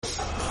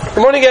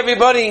Good morning,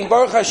 everybody.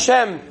 Baruch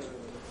Hashem.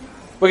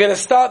 We're going to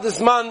start this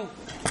month.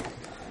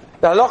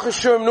 The halacha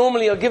shurim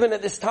normally are given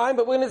at this time,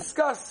 but we're going to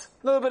discuss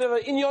a little bit of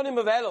an inyonim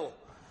of Elul.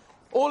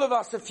 All of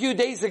us a few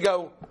days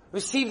ago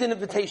received an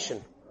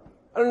invitation.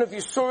 I don't know if you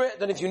saw it, I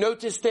don't know if you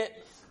noticed it,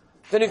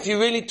 I don't know if you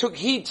really took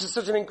heed to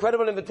such an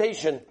incredible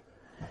invitation,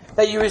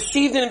 that you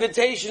received an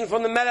invitation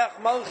from the Melech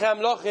Malchei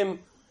Amlochim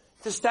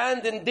to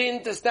stand in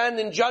din, to stand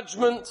in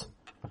judgment.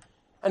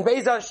 And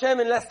Be'ez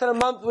Hashem, in less than a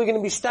month, we're going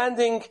to be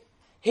standing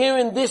here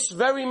in this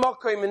very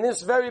Mokim, in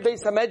this very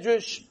Beis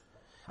HaMedrash,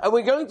 and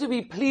we're going to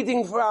be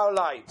pleading for our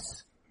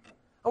lives.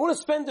 I want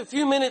to spend a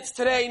few minutes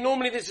today,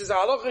 normally this is a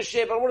halacha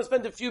shir, but I want to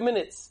spend a few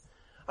minutes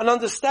on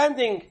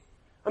understanding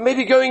and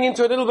maybe going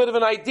into a little bit of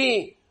an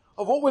idea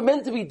of what we're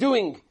meant to be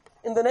doing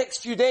in the next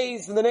few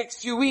days, in the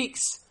next few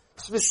weeks,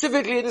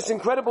 specifically at this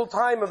incredible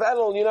time of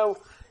Elul. You know,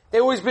 they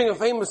always bring a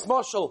famous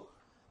mashal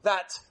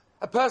that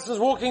a person's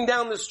walking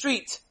down the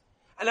street,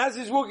 and as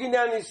he's walking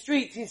down the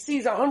street, he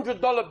sees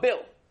 $100 bill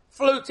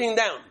floating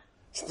down.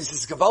 This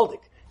is Gavaldik.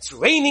 It's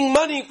raining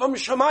money from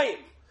Shamayim.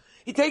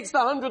 He takes the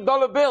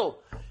 $100 bill,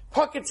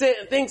 pockets it,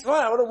 and thinks,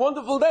 wow, what a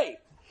wonderful day.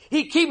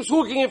 He keeps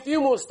walking a few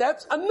more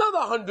steps,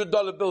 another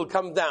 $100 bill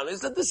comes down. He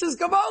said, this is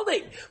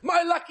Gavaldik.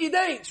 My lucky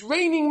day. It's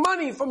raining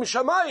money from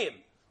Shamayim.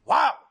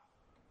 Wow.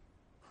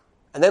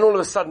 And then all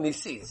of a sudden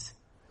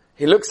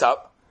he looks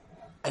up,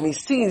 and he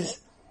sees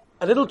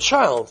a little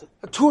child,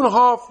 a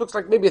 2.5, looks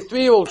like maybe a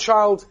 3-year-old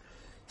child,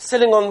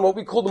 sitting on what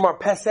we call the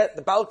marpeset,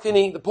 the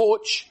balcony, the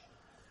porch,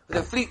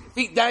 with their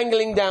feet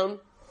dangling down,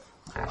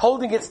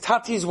 holding its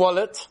tati's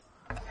wallet,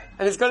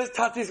 and it's got its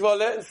tati's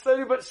wallet, and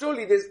slowly but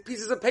surely there's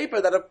pieces of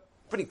paper that are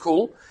pretty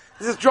cool.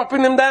 He's just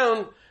dropping them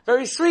down,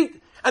 very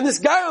sweet. And this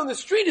guy on the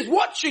street is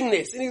watching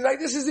this, and he's like,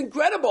 this is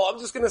incredible. I'm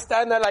just going to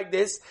stand there like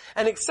this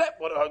and accept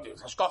what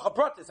Hashgacha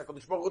Pratis.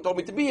 HaKadosh Baruch Hu told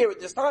me to be here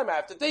at this time. I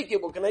have to take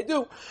it. What can I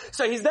do?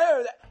 So he's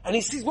there, and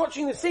he's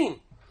watching the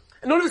scene.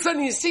 And all of a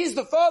sudden he sees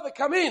the father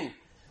come in.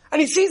 And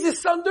he sees his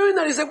son doing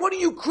that. He said, what, are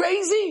you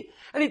crazy?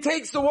 And he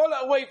takes the wallet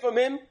away from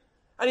him.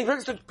 And he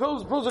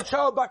pulls the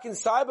child back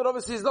inside, but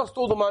obviously he's lost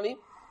all the money.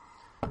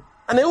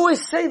 And they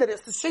always say that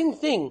it's the same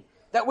thing,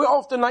 that we're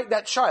often like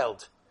that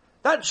child.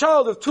 That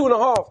child of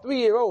 2.5,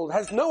 3-year-old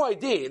has no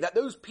idea that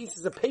those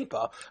pieces of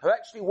paper are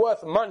actually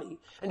worth money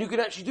and you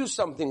can actually do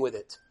something with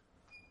it.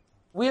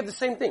 We have the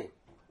same thing.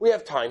 We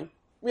have time,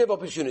 we have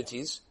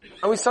opportunities,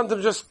 and we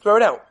sometimes just throw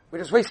it out. We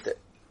just waste it.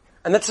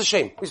 And that's a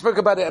shame. We spoke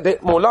about it a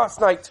bit more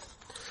last night.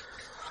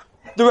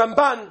 The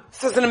Ramban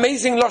says an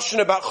amazing lashon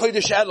about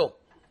Chodesh Elul.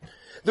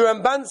 The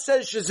Ramban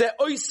says, "Shezeh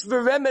ois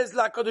v'remez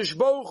la'Kadosh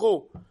Baruch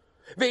Hu,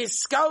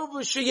 ve'iskarvu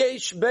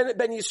sheyesh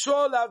ben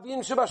Yisrael la'avim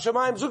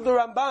shebashamayim." Zug the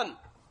Ramban.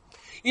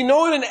 You know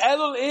what an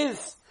Elul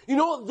is? You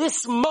know what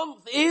this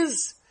month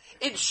is?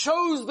 It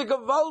shows the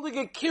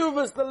Gavaldige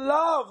Kirvas, the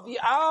love, the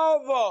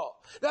Ava,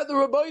 that the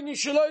Rabbeinu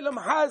Shalom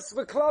has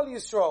for Klal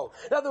Yisrael.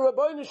 That the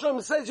Rabbeinu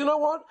Shalom says, you know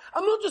what?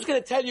 I'm not just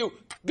going to tell you,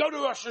 go to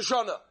Rosh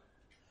Hashanah,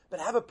 but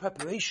have a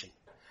preparation.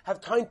 Have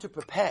time to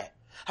prepare.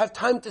 Have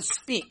time to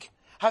speak.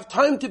 Have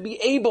time to be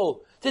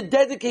able to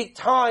dedicate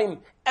time,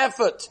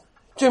 effort,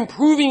 to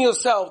improving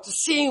yourself, to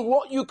seeing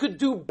what you could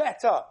do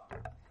better.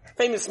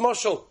 Famous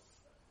mashal.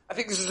 I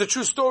think this is a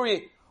true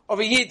story of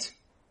a Yid,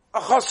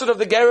 a chassid of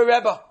the Gerer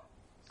Rebbe.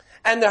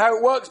 And how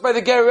it works by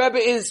the Gerer Rebbe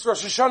is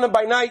Rosh Hashanah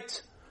by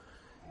night.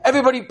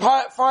 Everybody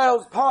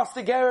files past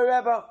the Gerer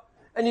Rebbe,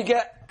 and you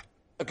get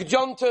a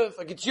Gudyontov,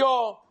 a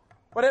Gityor,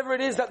 whatever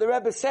it is that the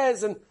Rebbe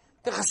says, and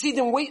the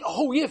Hasidim wait a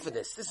whole year for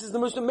this. This is the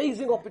most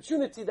amazing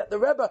opportunity that the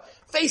Rebbe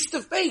face to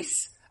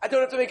face. I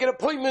don't have to make an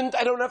appointment.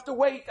 I don't have to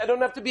wait. I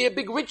don't have to be a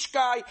big rich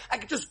guy. I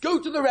can just go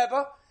to the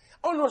Rebbe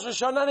on Rosh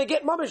Hashanah and I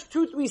get mamish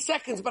 2-3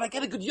 seconds, but I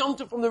get a good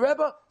yontif from the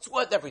Rebbe. It's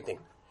worth everything.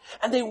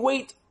 And they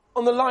wait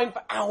on the line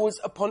for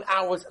hours upon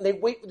hours, and they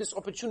wait for this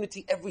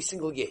opportunity every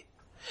single year.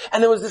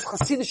 And there was this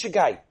Hasidic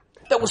guy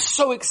that was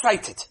so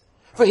excited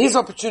for his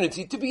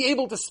opportunity to be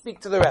able to speak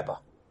to the Rebbe.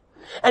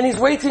 And he's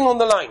waiting on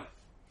the line.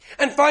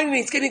 And finally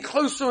it's getting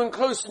closer and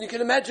closer, and you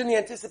can imagine the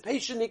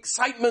anticipation, the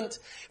excitement.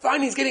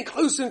 Finally he's getting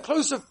closer and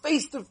closer,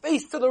 face to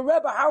the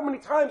Rebbe. How many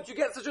times do you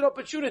get such an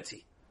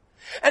opportunity?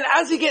 And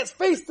as he gets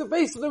face to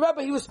face with the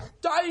Rebbe, he was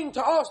dying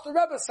to ask the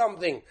Rebbe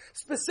something.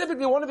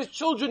 Specifically, one of his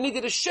children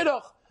needed a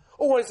shidduch,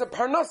 or it's a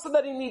parnasa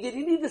that he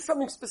needed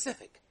something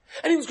specific.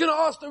 And he was going to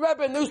ask the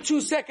Rebbe in those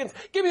 2 seconds,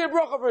 give me a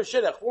bracha for a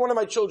shidduch for one of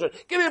my children.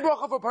 Give me a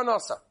bracha for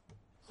parnasa.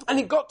 And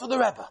he got to the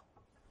Rebbe.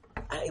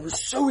 And he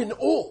was so in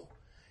awe.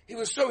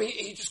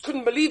 He just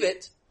couldn't believe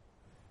it,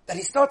 that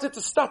he started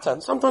to stutter.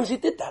 And sometimes he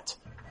did that.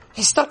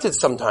 He stuttered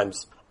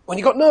sometimes when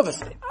he got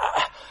nervous.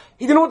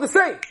 He didn't know what to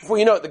say. Before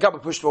you know it, the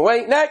Gabba pushed him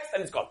away. Next,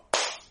 and it's gone.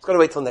 It's got to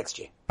wait till next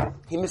year.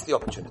 He missed the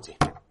opportunity.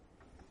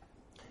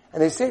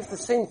 And they say it's the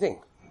same thing.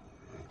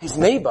 His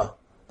neighbor,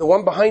 the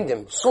one behind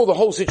him, saw the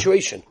whole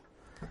situation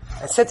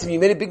and said to me, you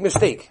made a big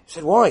mistake. He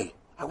said, why?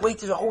 I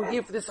waited a whole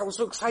year for this. I was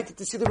so excited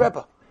to see the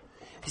Rebbe.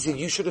 He said,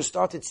 you should have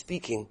started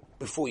speaking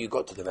before you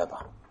got to the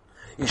Rebbe.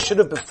 You should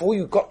have, before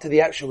you got to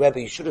the actual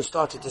Rebbe, you should have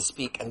started to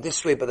speak. And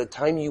this way, by the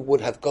time you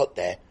would have got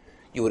there,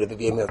 you would have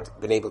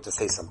been able to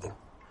say something.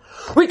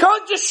 We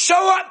can't just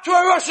show up to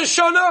a Rosh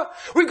Hashanah.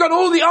 We've got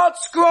all the Art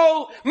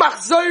Scroll,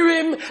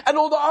 Machzorim, and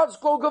all the Art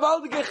Scroll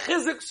Gavaldige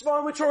Chizuk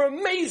Svarim, which are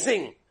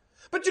amazing.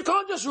 But you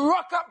can't just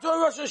rock up to a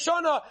Rosh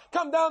Hashanah,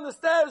 come down the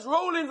stairs,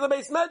 roll into the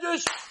Beis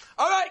Medrash.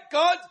 All right,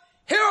 God,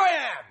 here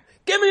I am.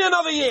 Give me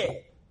another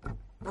year.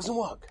 It doesn't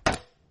work.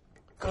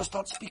 You've got to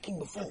start speaking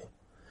before.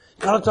 You've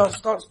got to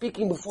start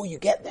speaking before you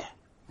get there.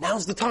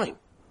 Now's the time.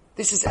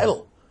 This is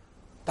Elul.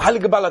 The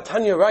Heilige Baal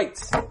HaTanya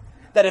writes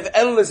that if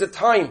Elul is a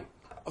time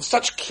of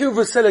such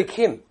kirvus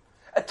Elokim,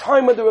 a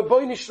time where the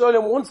Rabbeinu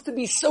Shalom wants to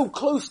be so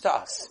close to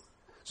us,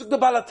 so the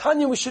Baal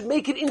HaTanya, we should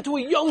make it into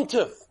a Yom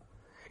Tov.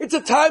 It's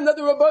a time that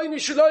the Rabbeinu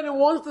Shalom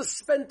wants to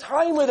spend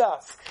time with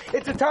us.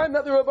 It's a time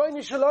that the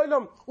Rabbeinu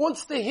Shalom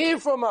wants to hear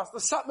from us. The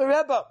Satmar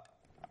Rebbe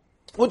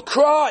would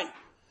cry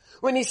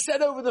when he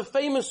said over the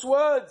famous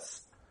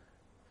words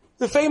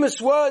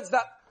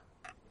that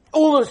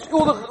all the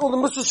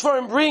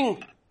Musasfarim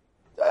bring,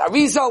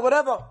 Arizal,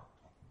 whatever,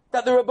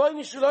 that the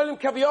Rabbeinu Shalom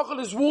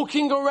Kaviyachal is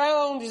walking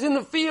around, he's in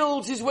the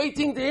fields, he's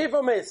waiting to hear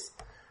from us.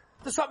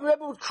 The Satmar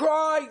Rebbe would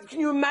cry. Can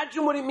you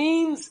imagine what it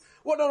means?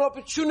 What an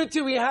opportunity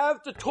we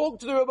have to talk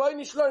to the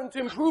Rabbeinu Shalom, to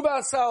improve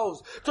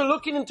ourselves, to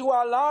look into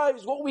our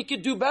lives, what we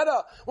could do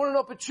better. What an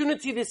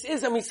opportunity this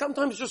is, and we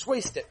sometimes just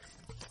waste it.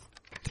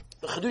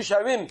 The Chidush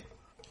Harim,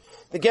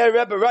 the Ger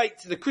Rebbe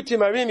writes, the Kutim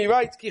Harim, he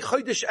writes, Ki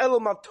Chodesh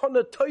Elul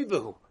Matana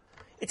Toivahu.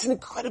 It's an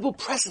incredible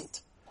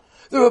present.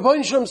 The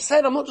Rabbeinu Shalom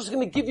said, I'm not just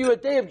going to give you a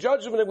day of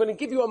judgment, I'm going to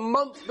give you a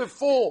month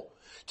before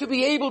to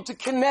be able to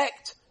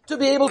connect, to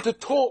be able to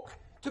talk,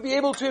 to be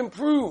able to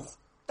improve.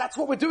 That's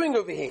what we're doing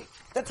over here.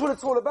 That's what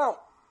it's all about.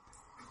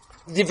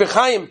 Divrei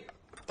Chaim,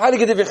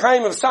 Heilige Divrei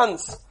Chaim of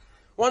Sons,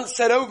 once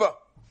said over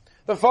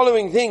the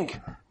following thing.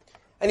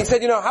 And he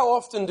said, how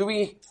often do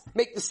we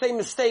make the same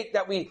mistake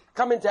that we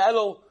come into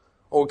Elul,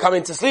 or we come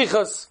into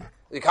Slichas,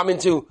 we come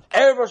into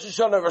Erev Rosh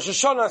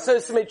Hashanah,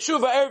 says to make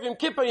Tshuva, Erev Yom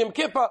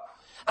Kippur,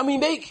 and we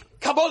make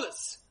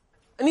Kabbalahs.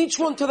 And each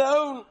one to their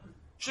own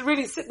should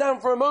really sit down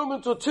for a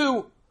moment or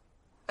two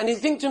and he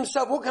think to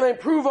himself, what can I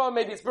improve on?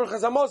 Maybe it's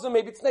Birchas Hamazon,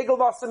 maybe it's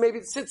Negelwasser, maybe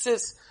it's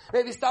Tzitzis,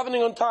 maybe it's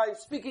davening on time,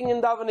 speaking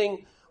in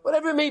davening,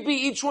 whatever it may be,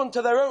 each one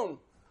to their own.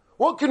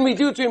 What can we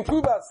do to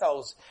improve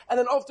ourselves? And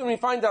then often we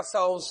find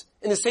ourselves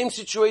in the same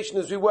situation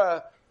as we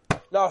were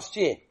last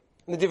year.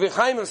 And the Divrei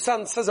Chaim of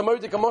Sons says, a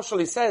Mordechai Moshel,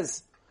 he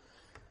says,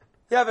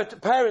 you have a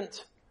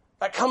parent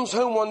that comes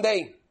home one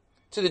day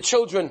to the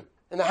children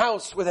in the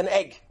house with an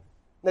egg.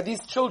 Now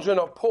these children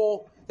are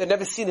poor, they've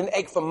never seen an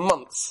egg for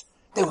months.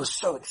 They were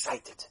so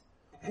excited.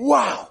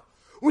 Wow!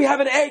 We have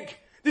an egg!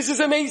 This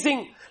is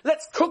amazing!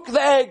 Let's cook the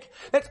egg.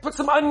 Let's put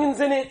some onions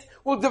in it.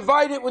 We'll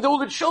divide it with all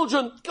the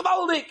children.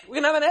 Gavaldik!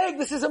 We're gonna have an egg.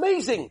 This is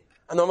amazing!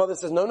 And our mother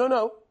says,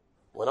 no.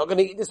 We're not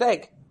gonna eat this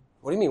egg.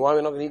 What do you mean? Why are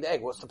we not gonna eat the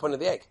egg? What's the point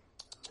of the egg?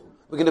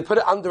 We're gonna put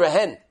it under a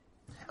hen.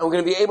 And we're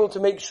gonna be able to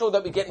make sure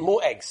that we get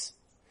more eggs.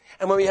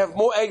 And when we have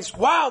more eggs,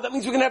 wow, that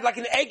means we're gonna have like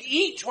an egg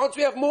each. Once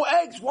we have more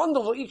eggs,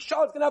 wonderful. Each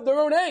child's gonna have their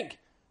own egg.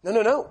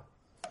 No.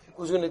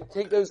 We're gonna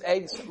take those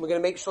eggs and we're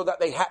gonna make sure that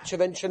they hatch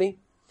eventually.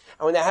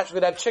 And when they hatch,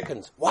 we're going to have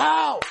chickens.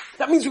 Wow!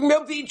 That means we're going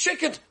to be able to eat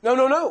chicken.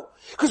 No.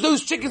 Because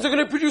those chickens are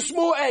going to produce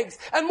more eggs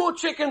and more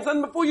chickens.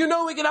 And before you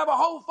know it, we're going to have a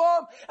whole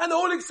farm. And they're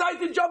all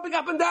excited, jumping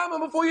up and down.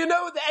 And before you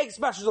know it, the egg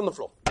smashes on the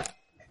floor.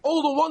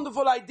 All the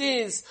wonderful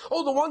ideas,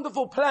 all the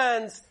wonderful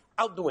plans,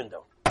 out the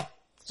window.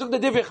 So the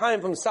Divrei Chaim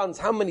from Sons,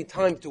 how many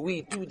times do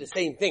we do the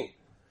same thing?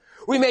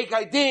 We make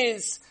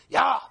ideas.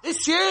 Yeah,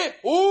 this year,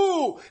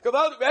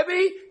 Gavaldik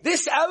Rebbe,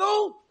 this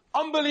Elul,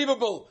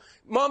 unbelievable.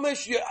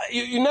 Mamish,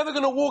 you're never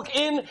going to walk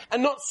in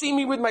and not see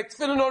me with my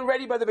tefillin on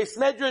ready by the Beis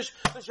Medrash.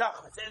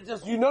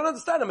 You don't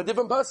understand. I'm a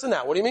different person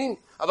now. What do you mean?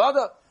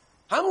 Avada,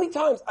 how many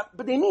times?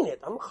 But they mean it.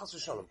 I'm not chas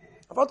v'shalom.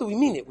 Avada, we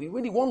mean it. We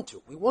really want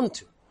to. We want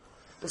to.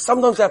 But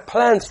sometimes our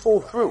plans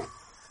fall through.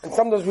 And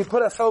sometimes we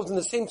put ourselves in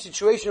the same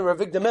situation where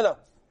Avigdor Miller,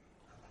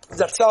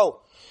 Zatzal,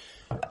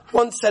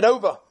 once said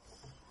over,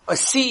 a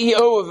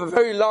CEO of a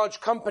very large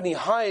company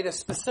hired a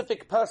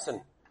specific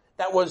person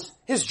that was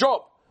his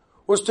job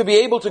was to be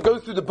able to go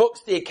through the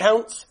books, the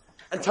accounts,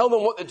 and tell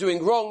them what they're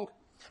doing wrong,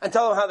 and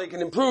tell them how they can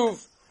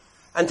improve,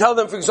 and tell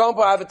them, for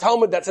example, I have a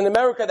Talmud that's in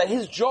America, that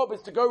his job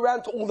is to go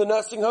around to all the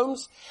nursing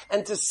homes,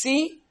 and to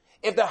see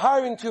if they're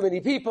hiring too many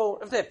people,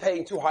 if they're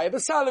paying too high of a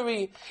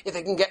salary, if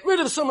they can get rid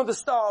of some of the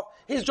staff.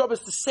 His job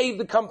is to save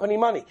the company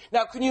money.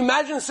 Now, can you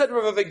imagine, said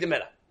Rav Avigdor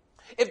Miller,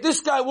 if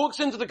this guy walks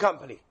into the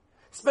company,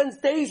 spends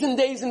days and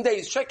days and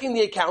days checking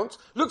the accounts,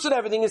 looks at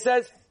everything and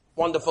says,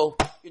 wonderful,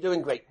 you're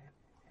doing great.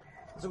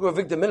 So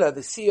Avigdor Miller,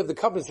 the CEO of the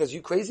company, says,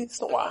 you crazy?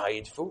 That's not why I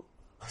hired you for.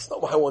 That's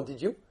not why I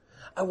wanted you.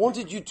 I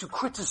wanted you to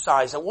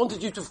criticize. I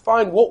wanted you to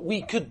find what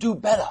we could do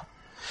better.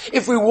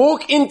 If we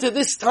walk into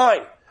this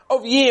time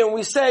of year and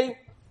we say,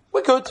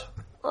 we're good.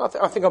 I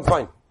think I'm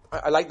fine.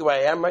 I like the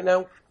way I am right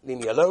now. Leave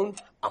me alone.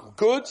 I'm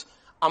good.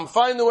 I'm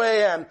fine the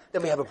way I am.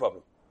 Then we have a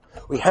problem.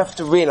 We have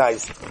to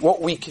realize what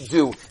we can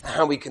do and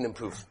how we can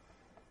improve.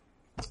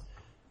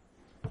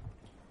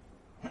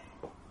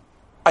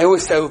 I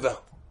always say over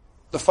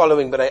the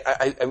following, but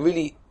I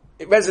really,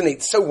 it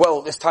resonates so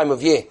well this time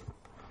of year.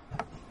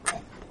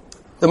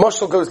 The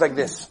mashal goes like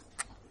this.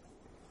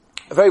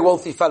 A very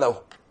wealthy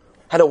fellow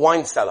had a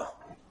wine cellar.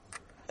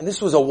 And this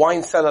was a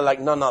wine cellar like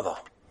none other.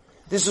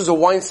 This was a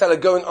wine cellar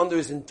going under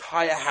his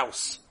entire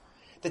house.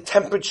 The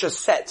temperature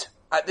set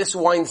at this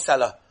wine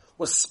cellar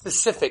was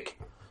specific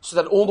so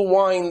that all the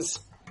wines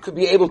could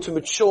be able to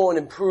mature and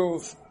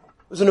improve.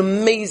 It was an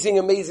amazing,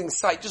 amazing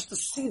sight just to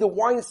see the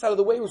wine cellar,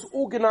 the way it was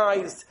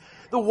organized.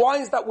 The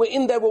wines that were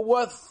in there were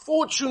worth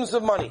fortunes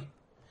of money.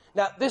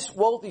 Now, this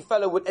wealthy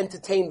fellow would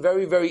entertain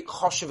very, very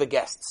choshev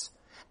guests.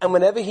 And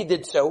whenever he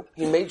did so,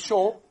 he made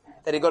sure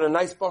that he got a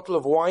nice bottle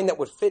of wine that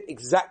would fit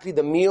exactly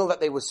the meal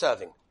that they were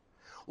serving.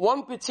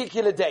 One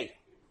particular day,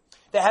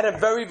 they had a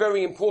very,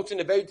 very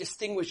important, a very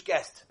distinguished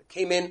guest that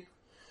came in.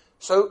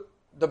 So,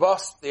 the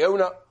boss, the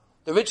owner,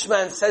 the rich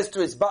man says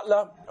to his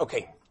butler,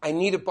 okay, I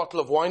need a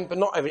bottle of wine, but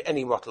not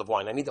any bottle of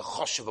wine. I need a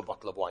choshev a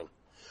bottle of wine.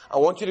 I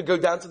want you to go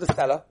down to the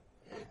cellar,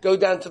 go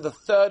down to the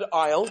third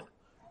aisle,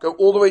 go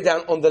all the way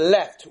down on the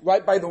left,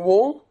 right by the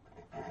wall,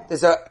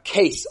 there's a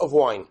case of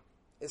wine.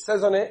 It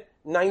says on it,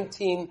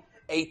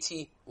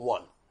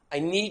 1981. I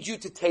need you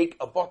to take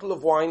a bottle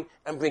of wine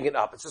and bring it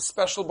up. It's a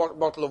special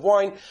bottle of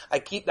wine. I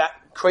keep that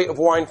crate of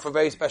wine for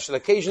very special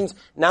occasions.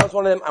 Now it's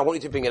one of them. I want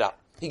you to bring it up.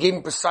 He gave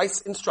him precise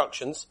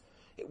instructions.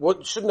 It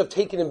shouldn't have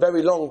taken him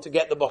very long to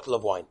get the bottle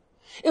of wine.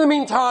 In the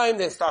meantime,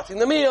 they're starting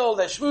the meal,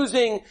 they're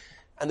schmoozing,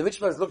 and the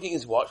rich man's looking at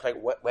his watch like,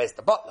 where's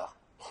the butler?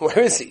 Where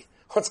is he?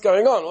 What's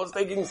going on? What's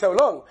taking so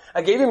long?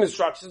 I gave him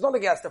instructions, not the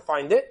guest to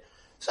find it.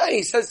 So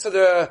he says to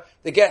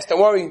the guest,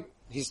 don't worry.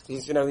 He's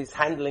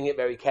handling it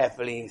very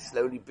carefully,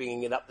 slowly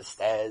bringing it up the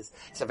stairs.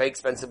 It's a very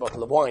expensive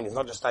bottle of wine. It's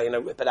not just,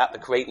 rip it out the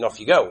crate and off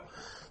you go.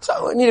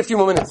 So I need a few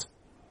more minutes.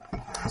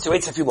 So he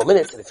waits a few more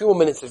minutes, and a few more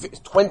minutes, it's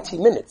 20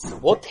 minutes.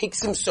 What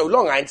takes him so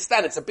long? I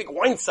understand it's a big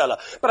wine cellar,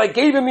 but I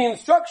gave him the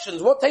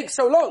instructions. What takes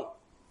so long?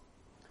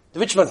 The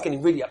rich man's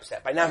getting really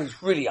upset. By now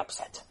he's really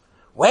upset.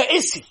 Where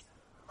is he?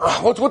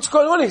 What's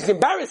going on? He's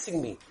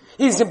embarrassing me.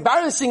 He's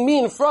embarrassing me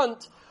in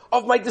front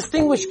of my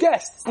distinguished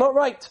guest. It's not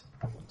right.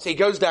 So he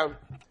goes down.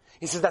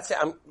 He says, that's it.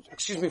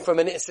 Excuse me for a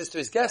minute. He says to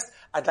his guest,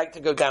 I'd like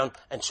to go down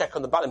and check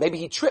on the butler. Maybe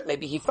he tripped.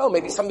 Maybe he fell.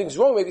 Maybe something's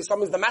wrong. Maybe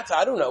something's the matter.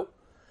 I don't know.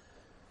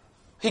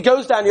 He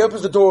goes down. He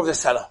opens the door of the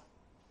cellar.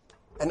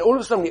 And all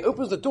of a sudden, he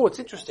opens the door. It's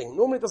interesting.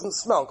 Normally it doesn't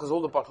smell because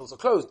all the bottles are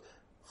closed.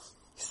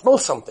 He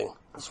smells something.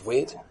 That's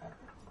weird.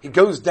 He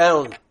goes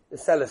down the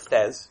cellar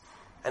stairs.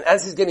 And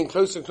as he's getting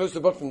closer and closer to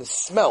the bottom, the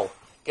smell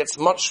gets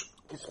much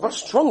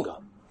stronger.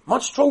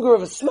 Much stronger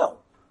of a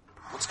smell.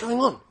 What's going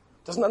on?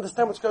 Doesn't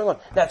understand what's going on.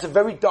 Now, it's a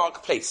very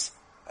dark place.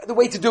 The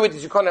way to do it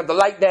is you can't have the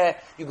light there.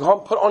 You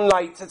can't put on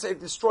lights. It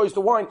destroys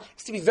the wine.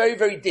 It's to be very,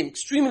 very dim.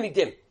 Extremely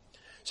dim.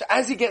 So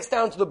as he gets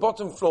down to the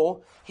bottom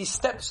floor, he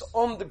steps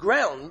on the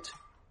ground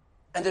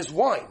and there's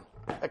wine.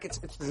 Like it's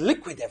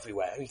liquid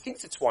everywhere. He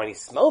thinks it's wine. He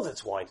smells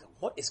it's wine.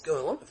 What is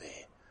going on over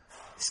here?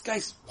 This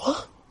guy's,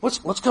 what?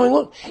 What's going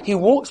on? He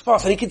walks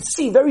past and he can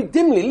see, very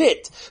dimly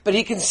lit, but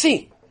he can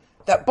see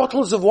that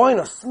bottles of wine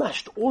are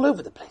smashed all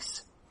over the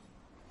place.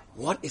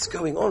 What is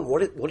going on?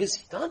 What has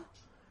he done?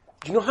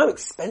 Do you know how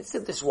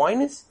expensive this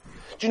wine is?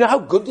 Do you know how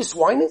good this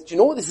wine is? Do you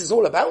know what this is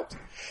all about?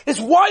 There's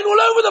wine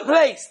all over the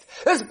place.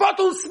 There's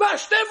bottles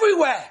smashed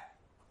everywhere.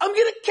 I'm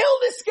gonna kill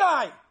this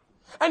guy.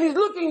 And he's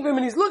looking for him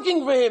and he's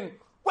looking for him.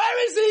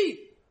 Where is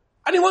he?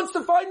 And he wants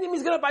to find him.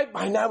 He's gonna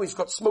by now he's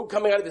got smoke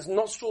coming out of his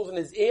nostrils and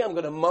his ear. I'm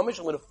gonna mummish.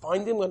 I'm gonna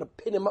find him. I'm gonna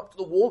pin him up to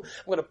the wall.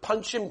 I'm gonna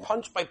punch him,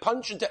 punch by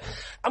punch.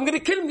 I'm gonna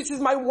kill him. This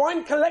is my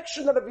wine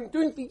collection that I've been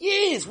doing for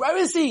years. Where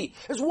is he?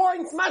 There's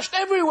wine smashed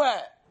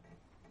everywhere.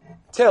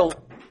 Till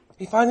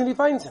he finally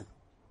finds him.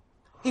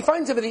 He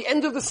finds him at the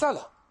end of the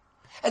cellar.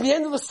 At the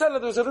end of the cellar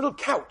there's a little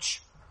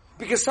couch.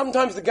 Because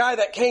sometimes the guy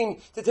that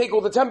came to take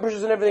all the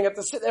temperatures and everything had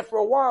to sit there for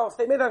a while. So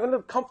they made like a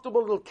little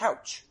comfortable little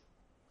couch.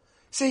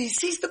 So he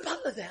sees the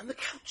butler there on the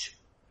couch.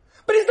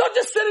 But he's not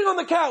just sitting on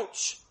the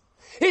couch.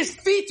 His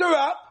feet are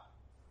up.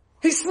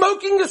 He's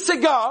smoking a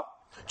cigar,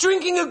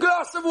 drinking a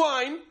glass of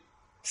wine,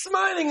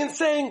 smiling and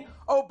saying,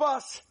 oh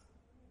boss,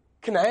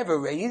 can I have a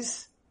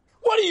raise?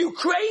 What are you,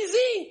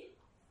 crazy?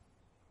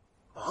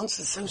 The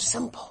answer's so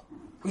simple.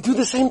 We do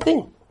the same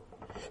thing.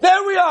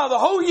 There we are the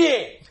whole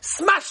year,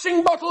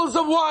 smashing bottles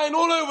of wine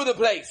all over the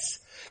place.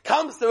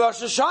 Comes to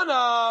Rosh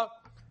Hashanah.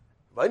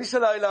 We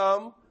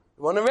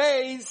want a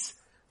raise.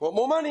 We want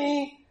more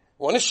money.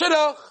 We want a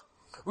shidduch.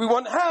 We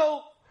want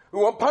help. We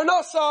want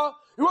parnasa.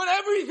 We want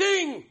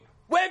everything.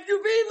 Where have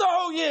you been the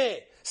whole year?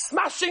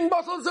 Smashing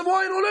bottles of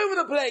wine all over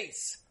the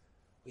place.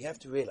 We have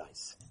to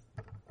realize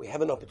we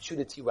have an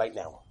opportunity right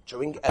now,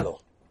 during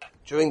Elul,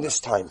 during this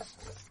time,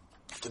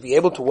 to be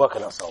able to work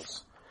on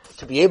ourselves,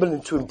 to be able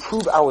to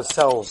improve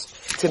ourselves,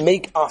 to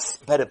make us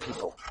better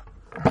people.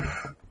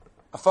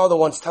 A father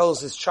once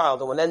tells his child,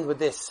 and we'll end with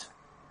this,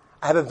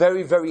 I have a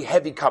very, very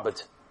heavy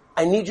cupboard.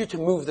 I need you to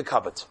move the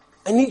cupboard.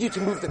 I need you to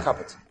move the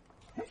cupboard.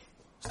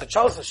 So the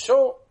child says,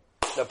 sure,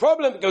 no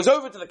problem. Goes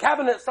over to the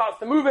cabinet, starts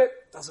to move it.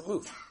 Doesn't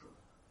move.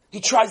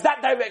 He tries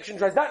that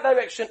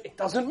direction, it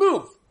doesn't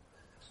move.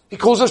 He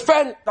calls his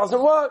friend,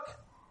 doesn't work.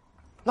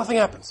 Nothing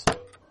happens.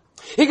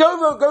 He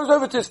goes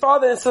over to his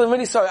father and says, I'm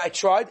really sorry, I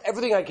tried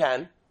everything I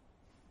can.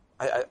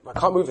 I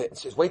can't move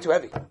it. It's way too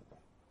heavy. He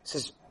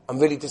says, I'm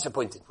really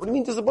disappointed. What do you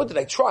mean disappointed?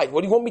 I tried.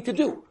 What do you want me to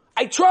do?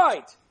 I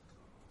tried.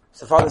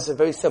 So the father said,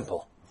 very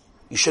simple.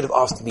 You should have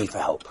asked me for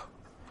help.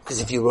 Because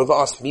if you would have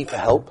asked me for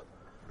help,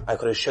 I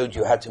could have showed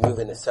you how to move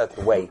in a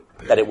certain way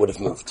that it would have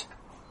moved.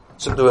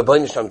 So the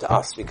Rebbeinu Shalom to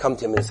us, we come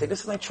to him and say,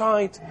 listen, I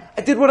tried.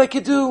 I did what I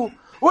could do.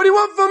 What do you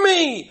want from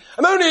me?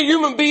 I'm only a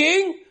human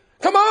being.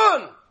 Come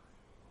on.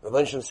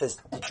 Rebbeinu Shalom says,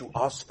 did you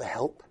ask for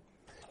help?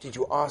 Did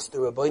you ask the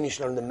Rebbeinu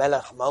Shalom, the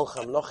Melech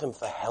Malcham Lochem,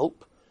 for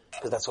help?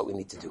 Because that's what we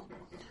need to do.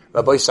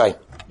 Rabbi Say,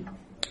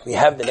 we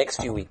have the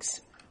next few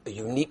weeks a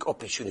unique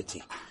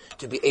opportunity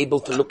to be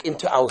able to look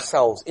into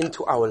ourselves,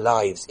 into our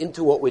lives,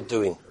 into what we're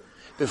doing.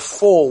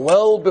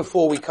 Well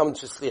before we come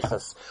to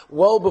Slichas,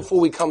 well before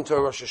we come to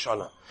Rosh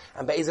Hashanah.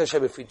 And Be'ez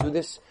Hashem, if we do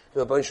this,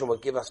 the Rebbeinu Shalom will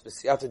give us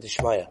B'siyata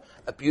Dishmaya,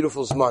 a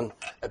beautiful Zman,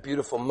 a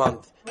beautiful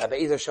month. And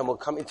Be'ez Hashem will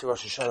come into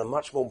Rosh Hashanah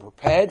much more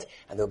prepared,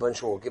 and the Rebbeinu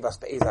Shalom will give us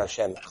Be'ez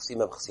Hashem,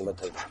 Chasima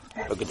Tova.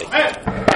 Have a good day.